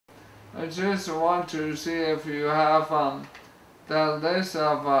I just want to see if you have the list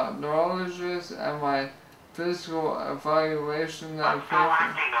of neurologists and my physical evaluation that I'm still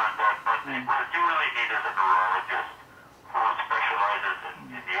working on that, but what you really need is a neurologist who specializes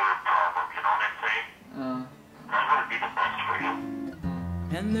in your problem, you know what I'm saying? That would be the best for you.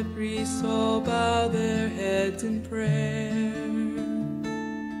 And the priests all bow their heads in prayer.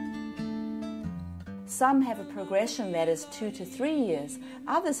 Some have a progression that is 2 to 3 years.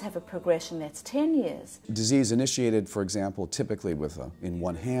 Others have a progression that's 10 years. Disease initiated, for example, typically with in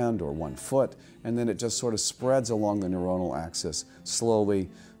one hand or one foot, and then it just sort of spreads along the neuronal axis slowly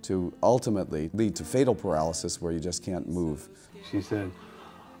to ultimately lead to fatal paralysis where you just can't move. She said,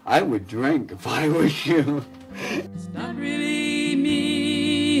 "I would drink if I was you." It's not really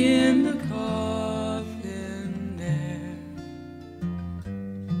me in the coffin there.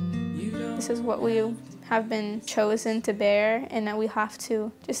 This is what we have been chosen to bear, and that we have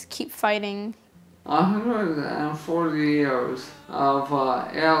to just keep fighting. 140 years of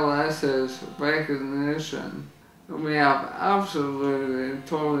ALS's recognition. We have absolutely,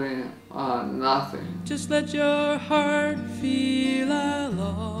 totally nothing. Just let your heart feel I'll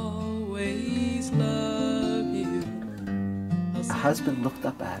always love you. My husband looked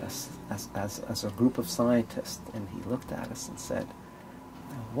up at us as a group of scientists, and he looked at us and said,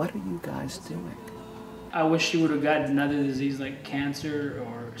 "What are you guys doing?" I wish she would have gotten another disease like cancer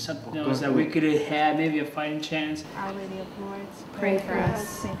or something else that we could have had maybe a fighting chance. Our Lady of Lourdes, pray for us.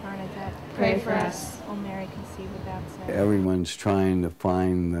 Saint Bernadette, pray for us. O Mary, conceived without sin. Everyone's trying to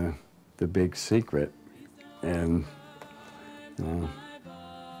find the big secret, and you know,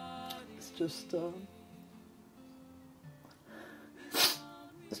 it's just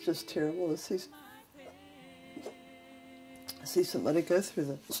terrible to see somebody go through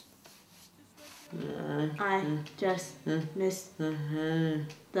this. I just miss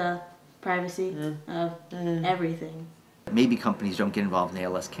the privacy of everything. Maybe companies don't get involved in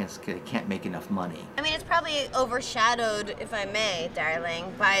ALS because they can't make enough money. I mean, it's probably overshadowed, if I may,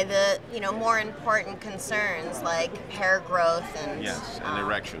 darling, by the, more important concerns like hair growth and... Yes, and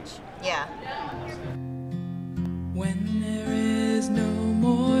erections. Yeah. When there